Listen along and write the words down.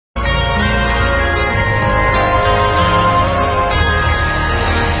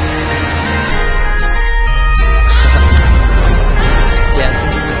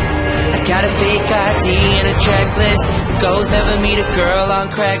checklist. The goals never meet a girl on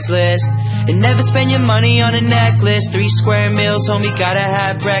Craigslist. And never spend your money on a necklace. 3 square meals, homie, gotta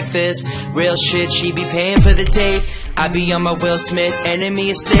have breakfast. Real shit, she be paying for the date. I be on my Will Smith enemy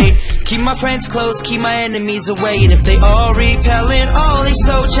estate. Keep my friends close, keep my enemies away. And if they all repellent, oh, they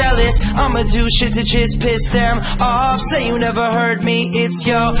so jealous, I'ma do shit to just piss them off. Say you never heard me, it's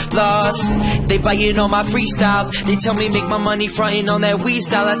your loss. They biting on my freestyles. They tell me make my money frontin' on that weed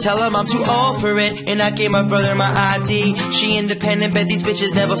style. I tell them I'm too old for it, and I gave my brother my ID. She independent, bet these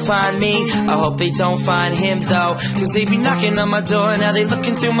bitches never find me. I hope they don't find him though, cause they be knocking on my door, now they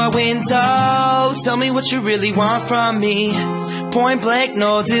looking through my window. Tell me what you really want from me. Point blank,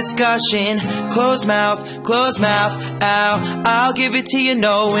 no discussion. Close mouth, ow. I'll give it to you,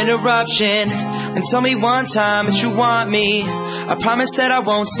 no interruption. And tell me one time that you want me. I promise that I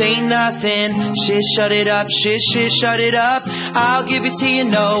won't say nothing. Shit, shut it up, shit, shut it up. I'll give it to you,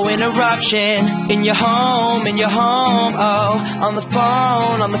 no interruption. In your home, oh. On the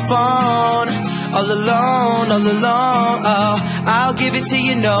phone. All alone, oh. I'll give it to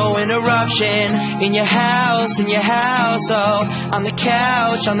you, no interruption. In your house, oh. On the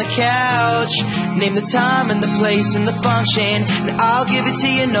couch. Name the time and the place and the function, and I'll give it to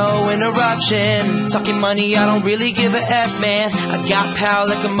you, no interruption. Talking money, I don't really give a F, man. I got power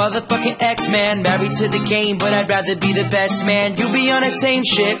like a motherfucking X-Man. Married to the game, but I'd rather be the best man. You be on that same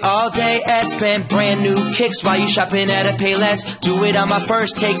shit all day, S-Pen. Brand new kicks while you shopping at a Payless. Do it on my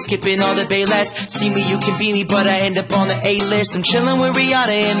first take, skipping all the Bayless. See me, you can be me, but I end up on the A-list. I'm chilling with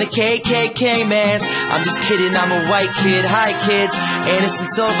Rihanna and the KKK mans. I'm just kidding, I'm a white kid. Hi kids, Anderson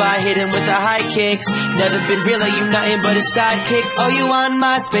Silva, I hit him with the high kicks. Never been real, you nothing but a sidekick. Oh, you on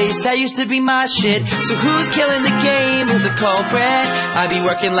MySpace, that used to be my shit. So who's killing the game, who's the culprit? I be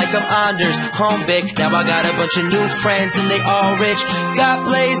working like I'm Anders, home Vic. Now I got a bunch of new friends and they all rich. Got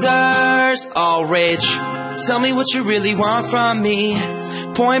blazers, all rich. Tell me what you really want from me.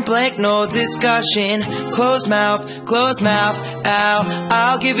 Point blank, no discussion. Close mouth, ow.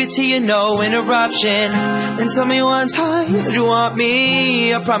 I'll give it to you, no interruption. And tell me one time that you want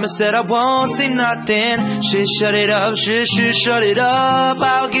me. I promise that I won't say nothing. Shit, shut it up, shit, shut it up.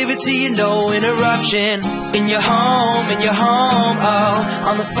 I'll give it to you, no interruption. In your home, oh.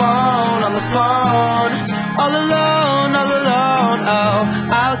 On the phone. All alone, oh.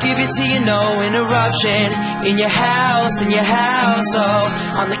 I'll give it to you, no interruption. In your house, oh.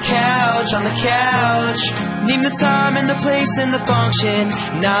 On the couch. Name the time and the place and the function,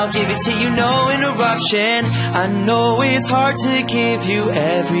 and I'll give it to you, no interruption. I know it's hard to give you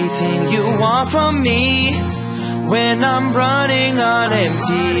everything you want from me when I'm running on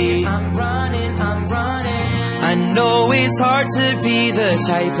empty. I know it's hard to be the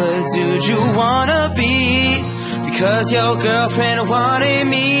type of dude you wanna be, because your girlfriend wanted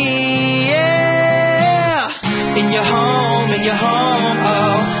me, yeah. In your home,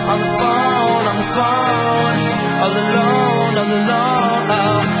 oh. On the phone. All alone,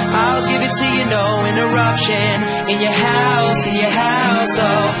 oh. I'll give it to you, no interruption. In your house,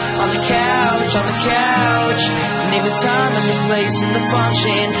 oh. On the couch. Name the time and the place and the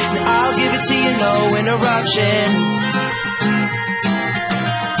function, and I'll give it to you, no interruption.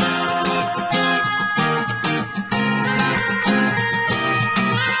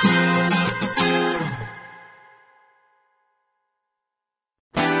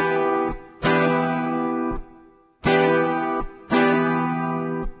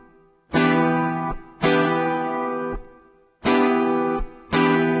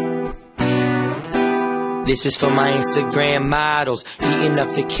 This is for my Instagram models, eating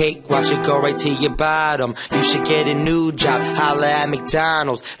up the cake, watch it go right to your bottom. You should get a new job, holla at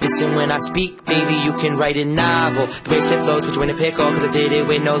McDonald's. Listen when I speak, baby, you can write a novel. The way spit flows, put you in a pickle, cause I did it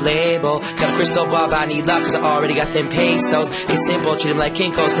with no label. Got a crystal ball, I need love, cause I already got them pesos. It's simple, treat them like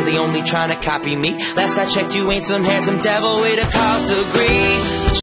Kinkos, cause they only tryna copy me. Last I checked, you ain't some handsome devil with a college degree.